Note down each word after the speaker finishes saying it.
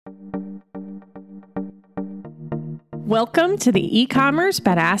Welcome to the eCommerce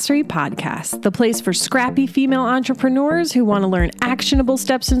Badassery Podcast, the place for scrappy female entrepreneurs who want to learn actionable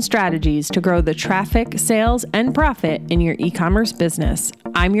steps and strategies to grow the traffic, sales, and profit in your e-commerce business.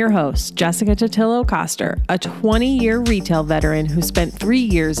 I'm your host, Jessica Coster, a 20-year retail veteran who spent 3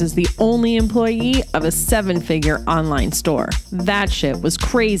 years as the only employee of a 7-figure online store. That shit was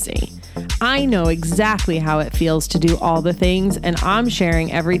crazy. I know exactly how it feels to do all the things, and I'm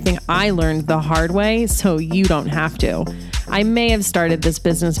sharing everything I learned the hard way so you don't have to. I may have started this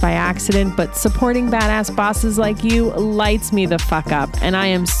business by accident, but supporting badass bosses like you lights me the fuck up, and I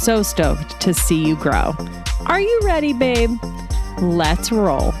am so stoked to see you grow. Are you ready, babe? Let's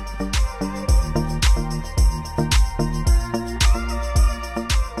roll.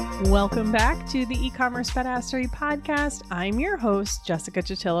 Welcome back to the eCommerce Badassery Podcast. I'm your host, Jessica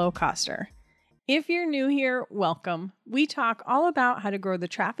Coster. If you're new here, welcome. We talk all about how to grow the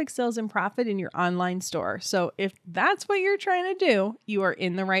traffic, sales, and profit in your online store. So if that's what you're trying to do, you are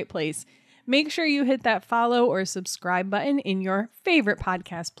in the right place. Make sure you hit that follow or subscribe button in your favorite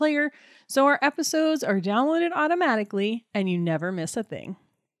podcast player so our episodes are downloaded automatically and you never miss a thing.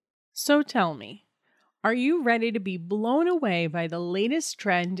 So tell me, are you ready to be blown away by the latest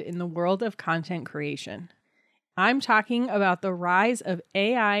trend in the world of content creation? I'm talking about the rise of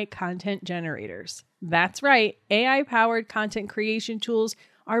AI content generators. That's right, AI-powered content creation tools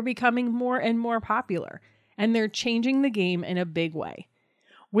are becoming more and more popular, and they're changing the game in a big way.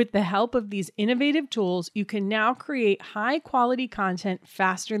 With the help of these innovative tools, you can now create high-quality content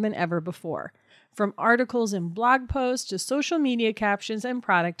faster than ever before. From articles and blog posts to social media captions and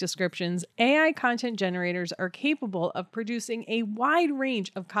product descriptions, AI content generators are capable of producing a wide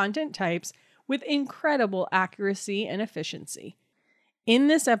range of content types with incredible accuracy and efficiency. In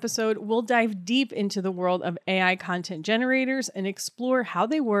this episode, we'll dive deep into the world of AI content generators and explore how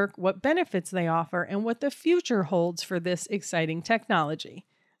they work, what benefits they offer, and what the future holds for this exciting technology.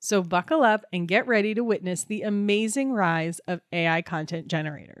 So buckle up and get ready to witness the amazing rise of AI content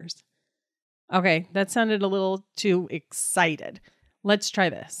generators. Okay, that sounded a little too excited. Let's try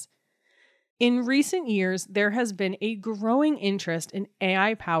this. In recent years, there has been a growing interest in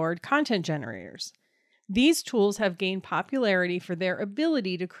AI-powered content generators. These tools have gained popularity for their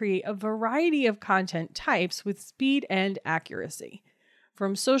ability to create a variety of content types with speed and accuracy.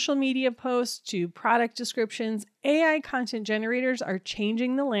 From social media posts to product descriptions, AI content generators are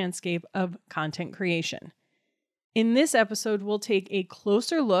changing the landscape of content creation. In this episode, we'll take a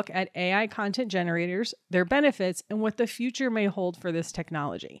closer look at AI content generators, their benefits, and what the future may hold for this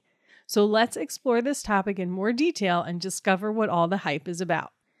technology. So let's explore this topic in more detail and discover what all the hype is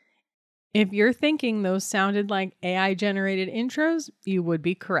about. If you're thinking those sounded like AI-generated intros, you would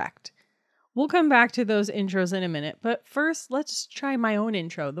be correct. We'll come back to those intros in a minute, but first, let's try my own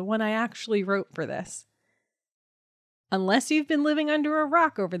intro, the one I actually wrote for this. Unless you've been living under a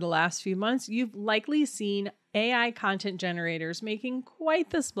rock over the last few months, you've likely seen AI content generators making quite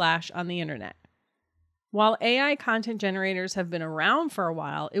the splash on the internet. While AI content generators have been around for a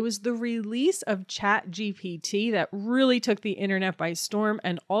while, it was the release of ChatGPT that really took the internet by storm,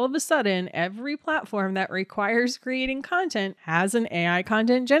 and all of a sudden, every platform that requires creating content has an AI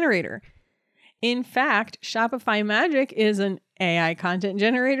content generator. In fact, Shopify Magic is an AI content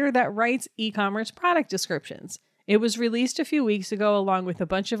generator that writes e-commerce product descriptions. It was released a few weeks ago along with a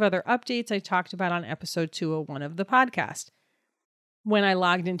bunch of other updates I talked about on episode 201 of the podcast. When I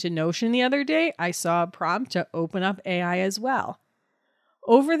logged into Notion the other day, I saw a prompt to open up AI as well.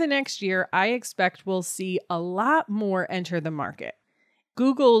 Over the next year, I expect we'll see a lot more enter the market.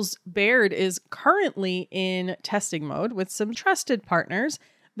 Google's Baird is currently in testing mode with some trusted partners,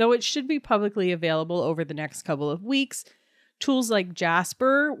 though it should be publicly available over the next couple of weeks. Tools like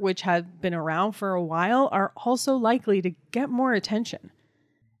Jasper, which have been around for a while, are also likely to get more attention.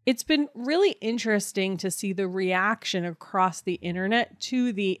 It's been really interesting to see the reaction across the internet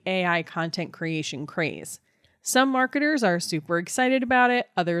to the AI content creation craze. Some marketers are super excited about it.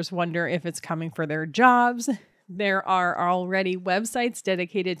 Others wonder if it's coming for their jobs. There are already websites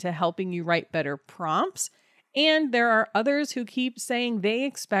dedicated to helping you write better prompts. And there are others who keep saying they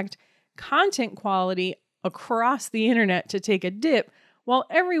expect content quality across the internet to take a dip while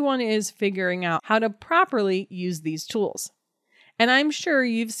everyone is figuring out how to properly use these tools. And I'm sure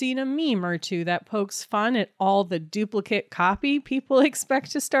you've seen a meme or two that pokes fun at all the duplicate copy people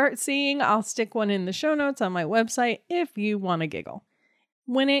expect to start seeing. I'll stick one in the show notes on my website if you want to giggle.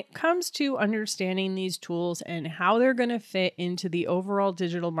 When it comes to understanding these tools and how they're going to fit into the overall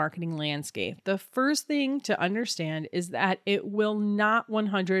digital marketing landscape, the first thing to understand is that it will not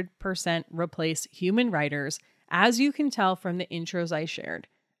 100% replace human writers, as you can tell from the intros I shared.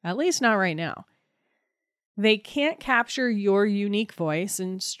 at least not right now. They can't capture your unique voice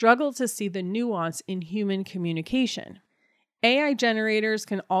and struggle to see the nuance in human communication. AI generators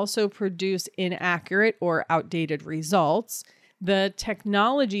can also produce inaccurate or outdated results. The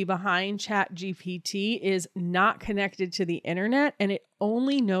technology behind ChatGPT is not connected to the internet, and it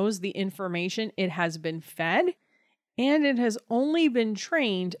only knows the information it has been fed, and it has only been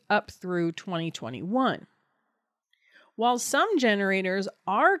trained up through 2021. While some generators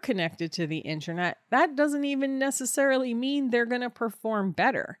are connected to the internet, that doesn't even necessarily mean they're going to perform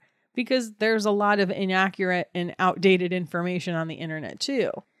better, because there's a lot of inaccurate and outdated information on the internet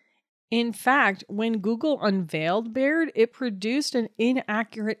too. In fact, when Google unveiled Baird, it produced an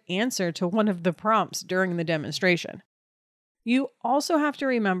inaccurate answer to one of the prompts during the demonstration. You also have to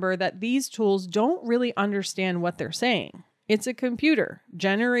remember that these tools don't really understand what they're saying. It's a computer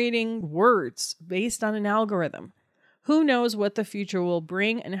generating words based on an algorithm. Who knows what the future will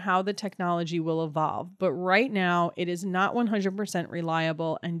bring and how the technology will evolve, but right now it is not 100%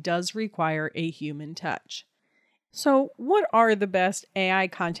 reliable and does require a human touch. So, what are the best AI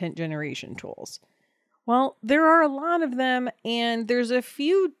content generation tools? Well, there are a lot of them, and there's a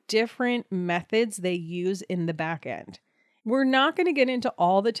few different methods they use in the back end. We're not going to get into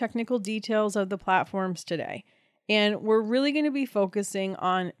all the technical details of the platforms today, and we're really going to be focusing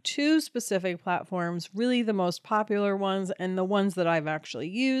on two specific platforms, really the most popular ones and the ones that I've actually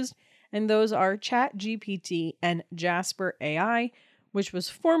used, and those are ChatGPT and Jasper.ai, which was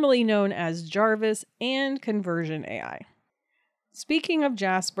formerly known as Jarvis, and Conversion AI. Speaking of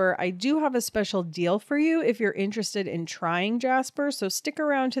Jasper, I do have a special deal for you if you're interested in trying Jasper, so stick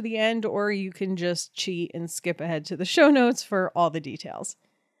around to the end, or you can just cheat and skip ahead to the show notes for all the details.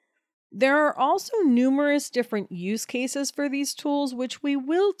 There are also numerous different use cases for these tools, which we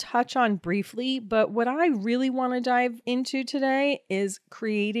will touch on briefly, but what I really want to dive into today is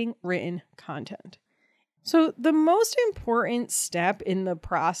creating written content. So the most important step in the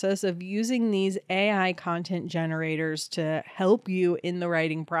process of using these AI content generators to help you in the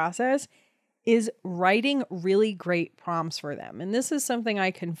writing process is writing really great prompts for them. And this is something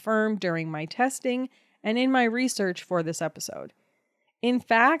I confirmed during my testing and in my research for this episode. In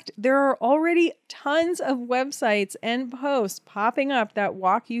fact, there are already tons of websites and posts popping up that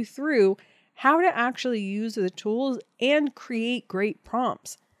walk you through how to actually use the tools and create great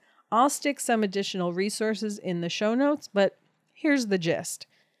prompts. I'll stick some additional resources in the show notes, but here's the gist.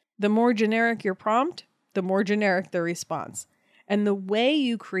 The more generic your prompt, the more generic the response. And the way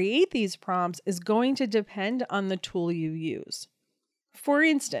you create these prompts is going to depend on the tool you use. For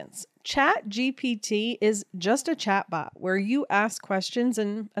instance, ChatGPT is just a chatbot where you ask questions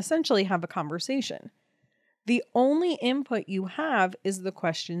and essentially have a conversation. The only input you have is the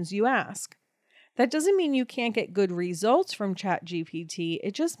questions you ask. That doesn't mean you can't get good results from ChatGPT.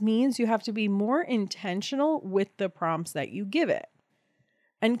 It just means you have to be more intentional with the prompts that you give it.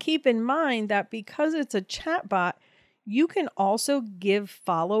 And keep in mind that because it's a chatbot, you can also give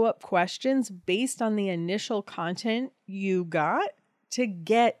follow-up questions based on the initial content you got to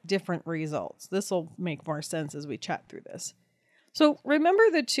get different results. This will make more sense as we chat through this. So remember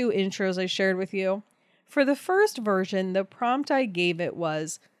the two intros I shared with you? For the first version, the prompt I gave it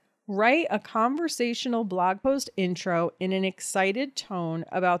was, write a conversational blog post intro in an excited tone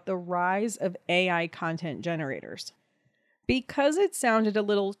about the rise of AI content generators. Because it sounded a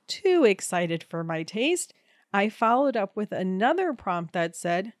little too excited for my taste, I followed up with another prompt that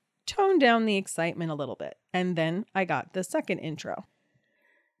said, tone down the excitement a little bit, and then I got the second intro.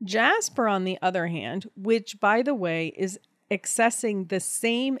 Jasper, on the other hand, which by the way is accessing the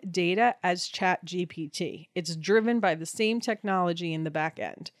same data as ChatGPT. It's driven by the same technology in the back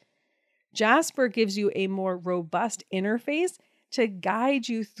end. Jasper gives you a more robust interface to guide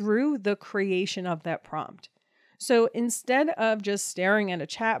you through the creation of that prompt. So instead of just staring at a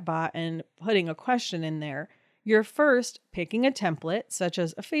chatbot and putting a question in there, you're first picking a template such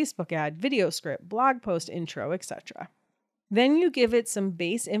as a Facebook ad, video script, blog post intro, etc. Then you give it some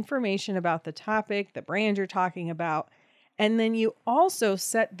base information about the topic, the brand you're talking about, and then you also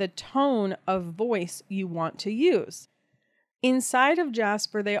set the tone of voice you want to use. Inside of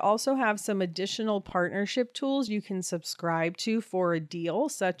Jasper, they also have some additional partnership tools you can subscribe to for a deal,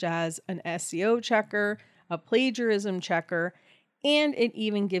 such as an SEO checker, a plagiarism checker, and it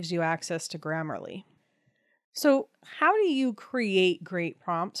even gives you access to Grammarly. So how do you create great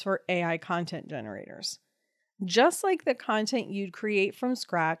prompts for AI content generators? Just like the content you'd create from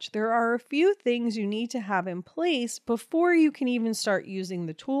scratch, there are a few things you need to have in place before you can even start using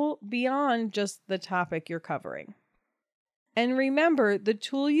the tool beyond just the topic you're covering. And remember, the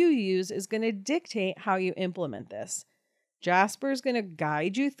tool you use is going to dictate how you implement this. Jasper is going to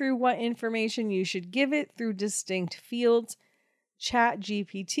guide you through what information you should give it through distinct fields.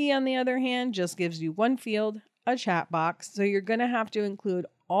 ChatGPT, on the other hand, just gives you one field, a chat box, so you're going to have to include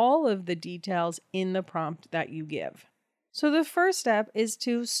all of the details in the prompt that you give. So the first step is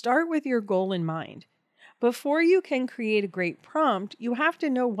to start with your goal in mind. Before you can create a great prompt, you have to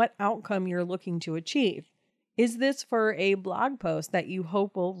know what outcome you're looking to achieve. Is this for a blog post that you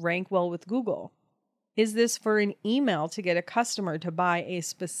hope will rank well with Google? Is this for an email to get a customer to buy a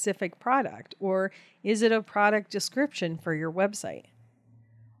specific product? Or is it a product description for your website?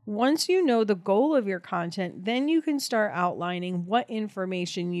 Once you know the goal of your content, then you can start outlining what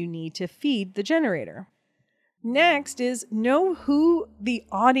information you need to feed the generator. Next is know who the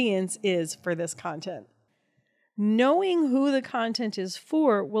audience is for this content. Knowing who the content is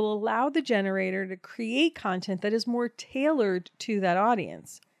for will allow the generator to create content that is more tailored to that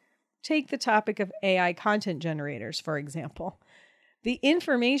audience. Take the topic of AI content generators, for example. The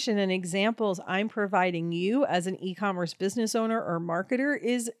information and examples I'm providing you as an e-commerce business owner or marketer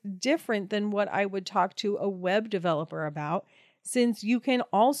is different than what I would talk to a web developer about, since you can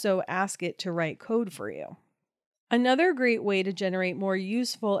also ask it to write code for you. Another great way to generate more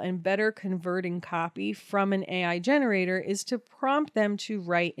useful and better converting copy from an AI generator is to prompt them to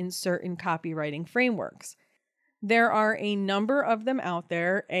write in certain copywriting frameworks. There are a number of them out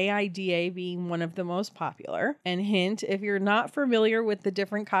there, AIDA being one of the most popular. And hint, if you're not familiar with the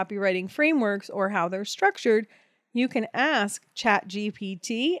different copywriting frameworks or how they're structured, you can ask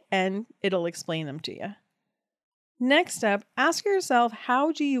ChatGPT and it'll explain them to you. Next up, ask yourself,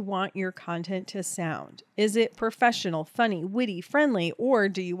 how do you want your content to sound? Is it professional, funny, witty, friendly, or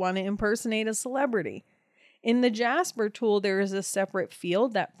do you want to impersonate a celebrity? In the Jasper tool, there is a separate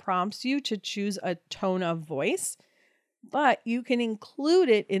field that prompts you to choose a tone of voice, but you can include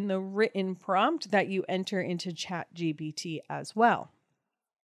it in the written prompt that you enter into ChatGPT as well.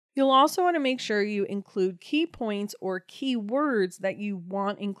 You'll also want to make sure you include key points or keywords that you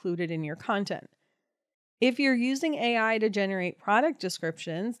want included in your content. If you're using AI to generate product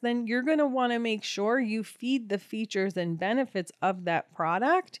descriptions, then you're going to want to make sure you feed the features and benefits of that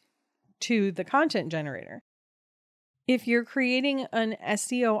product to the content generator. If you're creating an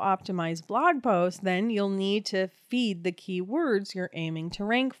SEO optimized blog post, then you'll need to feed the keywords you're aiming to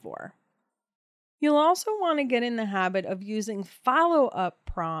rank for. You'll also want to get in the habit of using follow-up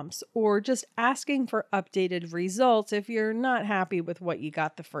prompts or just asking for updated results if you're not happy with what you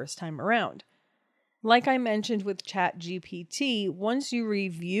got the first time around. Like I mentioned with ChatGPT, once you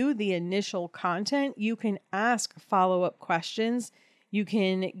review the initial content, you can ask follow-up questions, you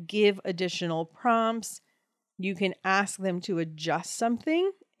can give additional prompts, you can ask them to adjust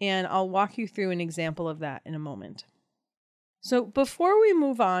something, and I'll walk you through an example of that in a moment. So before we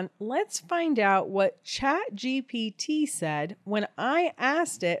move on, let's find out what ChatGPT said when I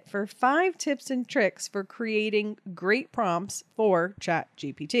asked it for 5 tips and tricks for creating great prompts for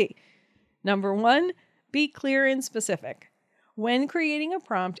ChatGPT. Number 1, be clear and specific. When creating a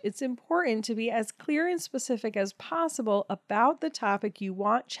prompt, it's important to be as clear and specific as possible about the topic you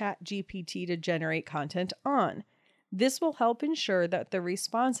want ChatGPT to generate content on. This will help ensure that the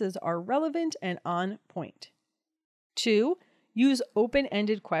responses are relevant and on point. 2, use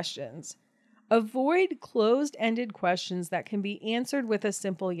open-ended questions. Avoid closed-ended questions that can be answered with a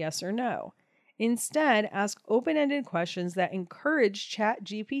simple yes or no. Instead, ask open-ended questions that encourage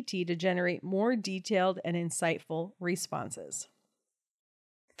ChatGPT to generate more detailed and insightful responses.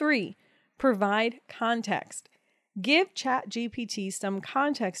 3, provide context. Give ChatGPT some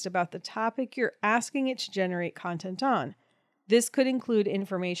context about the topic you're asking it to generate content on. This could include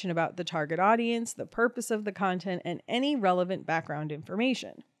information about the target audience, the purpose of the content, and any relevant background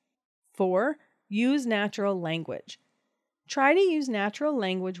information. 4, use natural language. Try to use natural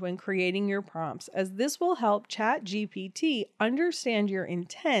language when creating your prompts, as this will help ChatGPT understand your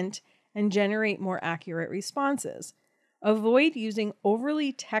intent and generate more accurate responses. Avoid using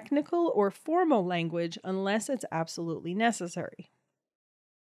overly technical or formal language unless it's absolutely necessary.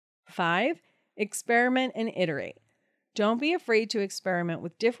 5, experiment and iterate. Don't be afraid to experiment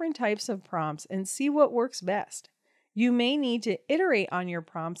with different types of prompts and see what works best. You may need to iterate on your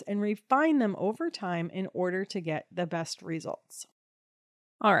prompts and refine them over time in order to get the best results.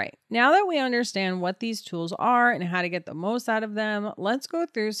 All right, now that we understand what these tools are and how to get the most out of them, let's go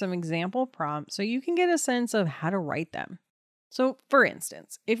through some example prompts so you can get a sense of how to write them. So for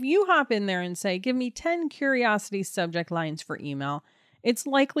instance, if you hop in there and say, give me 10 curiosity subject lines for email, it's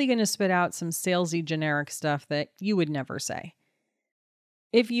likely going to spit out some salesy generic stuff that you would never say.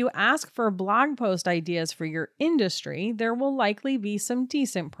 If you ask for blog post ideas for your industry, there will likely be some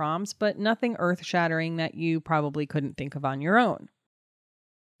decent prompts, but nothing earth-shattering that you probably couldn't think of on your own.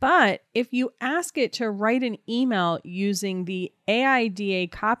 But if you ask it to write an email using the AIDA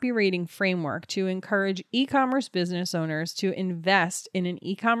copywriting framework to encourage e-commerce business owners to invest in an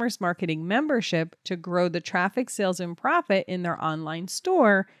e-commerce marketing membership to grow the traffic, sales, and profit in their online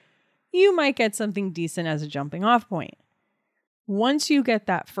store, you might get something decent as a jumping off point. Once you get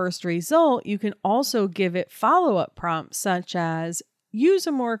that first result, you can also give it follow-up prompts such as use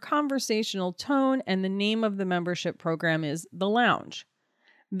a more conversational tone and the name of the membership program is The Lounge.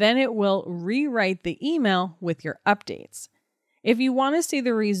 Then it will rewrite the email with your updates. If you want to see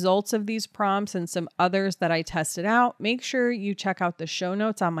the results of these prompts and some others that I tested out, make sure you check out the show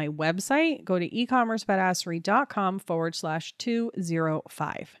notes on my website. Go to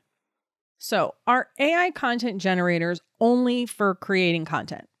ecommercebadassery.com/205. So, are AI content generators only for creating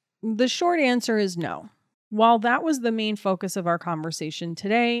content? The short answer is no. While that was the main focus of our conversation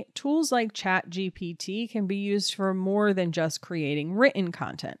today, tools like ChatGPT can be used for more than just creating written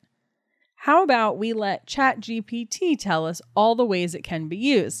content. How about we let ChatGPT tell us all the ways it can be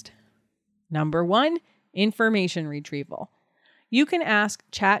used? Number 1, information retrieval. You can ask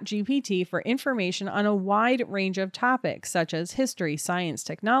ChatGPT for information on a wide range of topics such as history, science,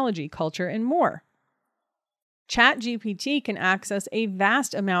 technology, culture, and more. ChatGPT can access a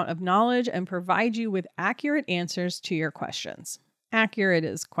vast amount of knowledge and provide you with accurate answers to your questions. Accurate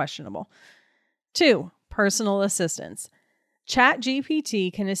is questionable. 2, personal assistance.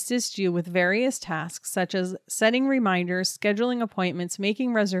 ChatGPT can assist you with various tasks such as setting reminders, scheduling appointments,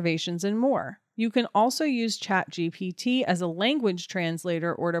 making reservations, and more. You can also use ChatGPT as a language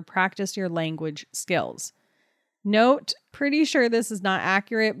translator or to practice your language skills. Note, pretty sure this is not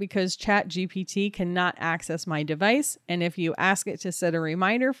accurate because ChatGPT cannot access my device, and if you ask it to set a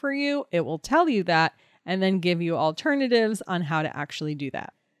reminder for you, it will tell you that and then give you alternatives on how to actually do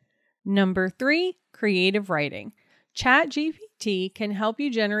that. Number 3, creative writing. ChatGPT can help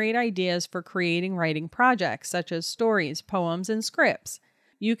you generate ideas for creating writing projects such as stories, poems, and scripts.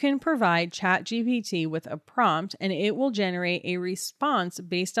 You can provide ChatGPT with a prompt and it will generate a response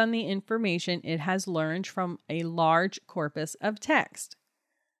based on the information it has learned from a large corpus of text.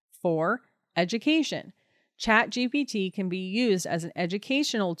 4, education. ChatGPT can be used as an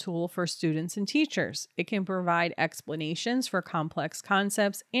educational tool for students and teachers. It can provide explanations for complex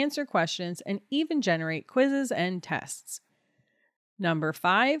concepts, answer questions, and even generate quizzes and tests. Number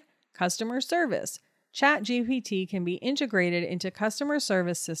 5, customer service. ChatGPT can be integrated into customer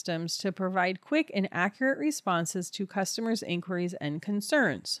service systems to provide quick and accurate responses to customers' inquiries and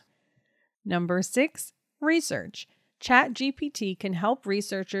concerns. Number 6, research. ChatGPT can help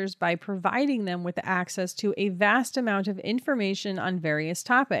researchers by providing them with access to a vast amount of information on various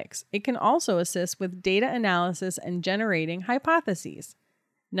topics. It can also assist with data analysis and generating hypotheses.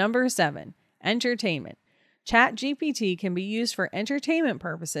 Number 7, entertainment. ChatGPT can be used for entertainment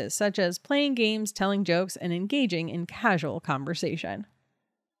purposes, such as playing games, telling jokes, and engaging in casual conversation.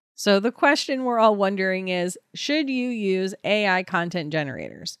 So the question we're all wondering is, should you use AI content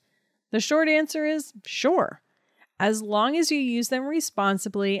generators? The short answer is sure. As long as you use them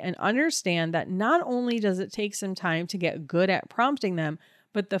responsibly and understand that not only does it take some time to get good at prompting them,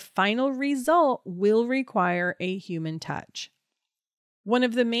 but the final result will require a human touch. One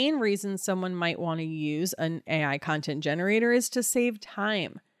of the main reasons someone might want to use an AI content generator is to save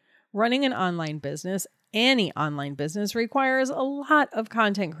time. Running an online business, any online business, requires a lot of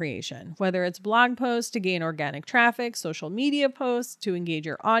content creation, whether it's blog posts to gain organic traffic, social media posts to engage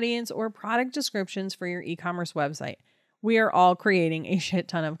your audience, or product descriptions for your e-commerce website. We are all creating a shit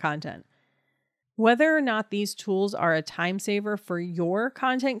ton of content. Whether or not these tools are a time saver for your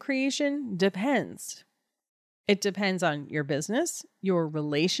content creation depends. It depends on your business, your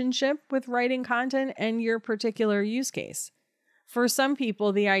relationship with writing content, and your particular use case. For some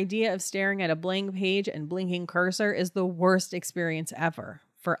people, the idea of staring at a blank page and blinking cursor is the worst experience ever.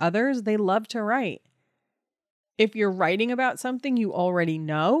 For others, they love to write. If you're writing about something you already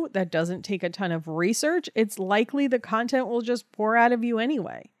know that doesn't take a ton of research, it's likely the content will just pour out of you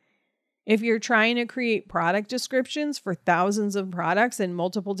anyway. If you're trying to create product descriptions for thousands of products in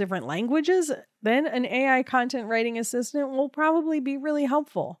multiple different languages, then an AI content writing assistant will probably be really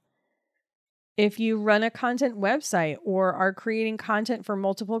helpful. If you run a content website or are creating content for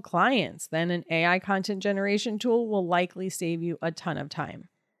multiple clients, then an AI content generation tool will likely save you a ton of time.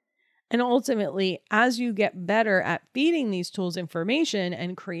 And ultimately, as you get better at feeding these tools information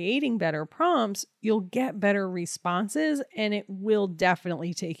and creating better prompts, you'll get better responses and it will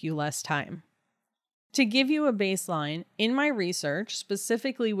definitely take you less time. To give you a baseline, in my research,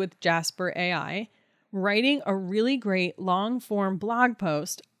 specifically with Jasper.ai, writing a really great long-form blog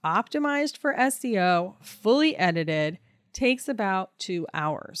post optimized for SEO, fully edited, takes about 2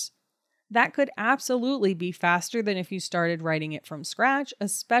 hours. That could absolutely be faster than if you started writing it from scratch,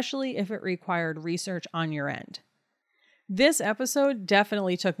 especially if it required research on your end. This episode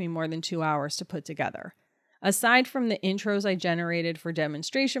definitely took me more than 2 hours to put together. Aside from the intros I generated for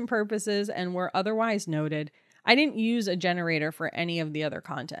demonstration purposes and were otherwise noted, I didn't use a generator for any of the other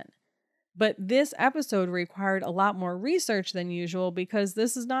content. But this episode required a lot more research than usual because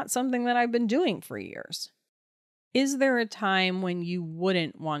this is not something that I've been doing for years. Is there a time when you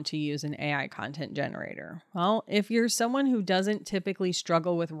wouldn't want to use an AI content generator? Well, if you're someone who doesn't typically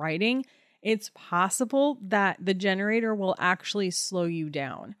struggle with writing, it's possible that the generator will actually slow you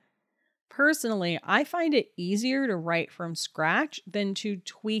down. Personally, I find it easier to write from scratch than to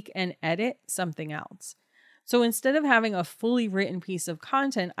tweak and edit something else. So instead of having a fully written piece of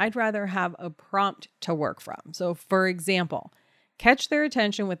content, I'd rather have a prompt to work from. So for example, catch their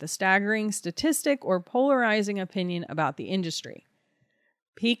attention with a staggering statistic or polarizing opinion about the industry.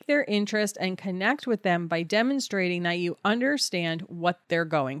 Pique their interest and connect with them by demonstrating that you understand what they're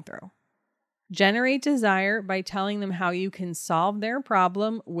going through. Generate desire by telling them how you can solve their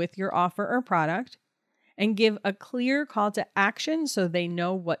problem with your offer or product, and give a clear call to action so they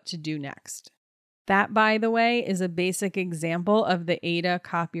know what to do next. That, by the way, is a basic example of the AIDA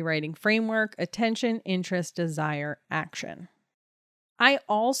copywriting framework: attention, interest, desire, action. I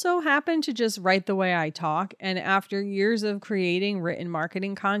also happen to just write the way I talk, and after years of creating written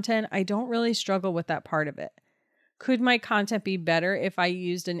marketing content, I don't really struggle with that part of it. Could my content be better if I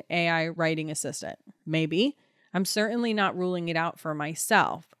used an AI writing assistant? Maybe. I'm certainly not ruling it out for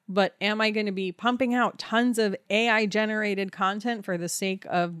myself, but am I going to be pumping out tons of AI-generated content for the sake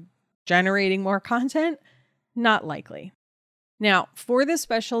of generating more content? Not likely. Now, for the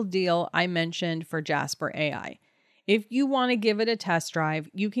special deal I mentioned for Jasper.ai, if you want to give it a test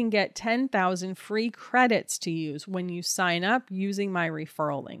drive, you can get 10,000 free credits to use when you sign up using my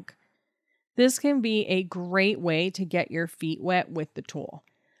referral link. This can be a great way to get your feet wet with the tool.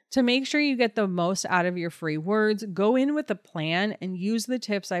 To make sure you get the most out of your free words, go in with a plan and use the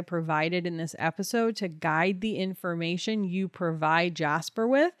tips I provided in this episode to guide the information you provide Jasper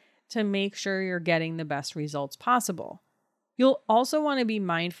with to make sure you're getting the best results possible. You'll also want to be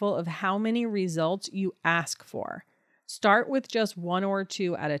mindful of how many results you ask for. Start with just 1 or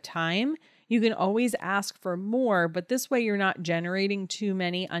 2 at a time. You can always ask for more, but this way you're not generating too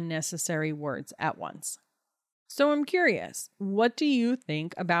many unnecessary words at once. So I'm curious, what do you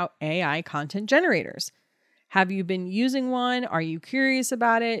think about AI content generators? Have you been using one? Are you curious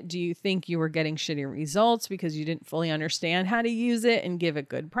about it? Do you think you were getting shitty results because you didn't fully understand how to use it and give it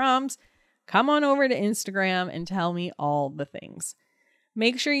good prompts? Come on over to Instagram and tell me all the things.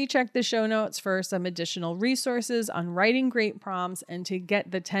 Make sure you check the show notes for some additional resources on writing great prompts and to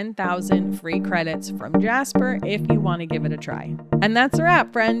get the 10,000 free credits from Jasper if you want to give it a try. And that's a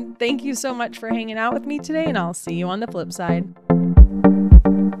wrap, friend. Thank you so much for hanging out with me today, and I'll see you on the flip side.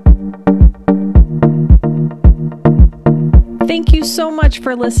 Thank you so much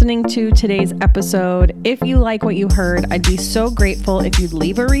for listening to today's episode. If you like what you heard, I'd be so grateful if you'd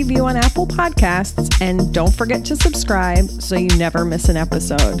leave a review on Apple Podcasts, and don't forget to subscribe so you never miss an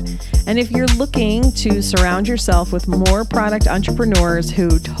episode. And if you're looking to surround yourself with more product entrepreneurs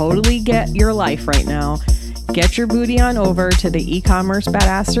who totally get your life right now, get your booty on over to the eCommerce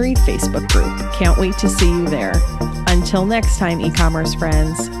Badassery Facebook group. Can't wait to see you there. Until next time, e-commerce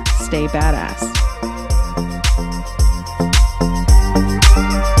friends, stay badass.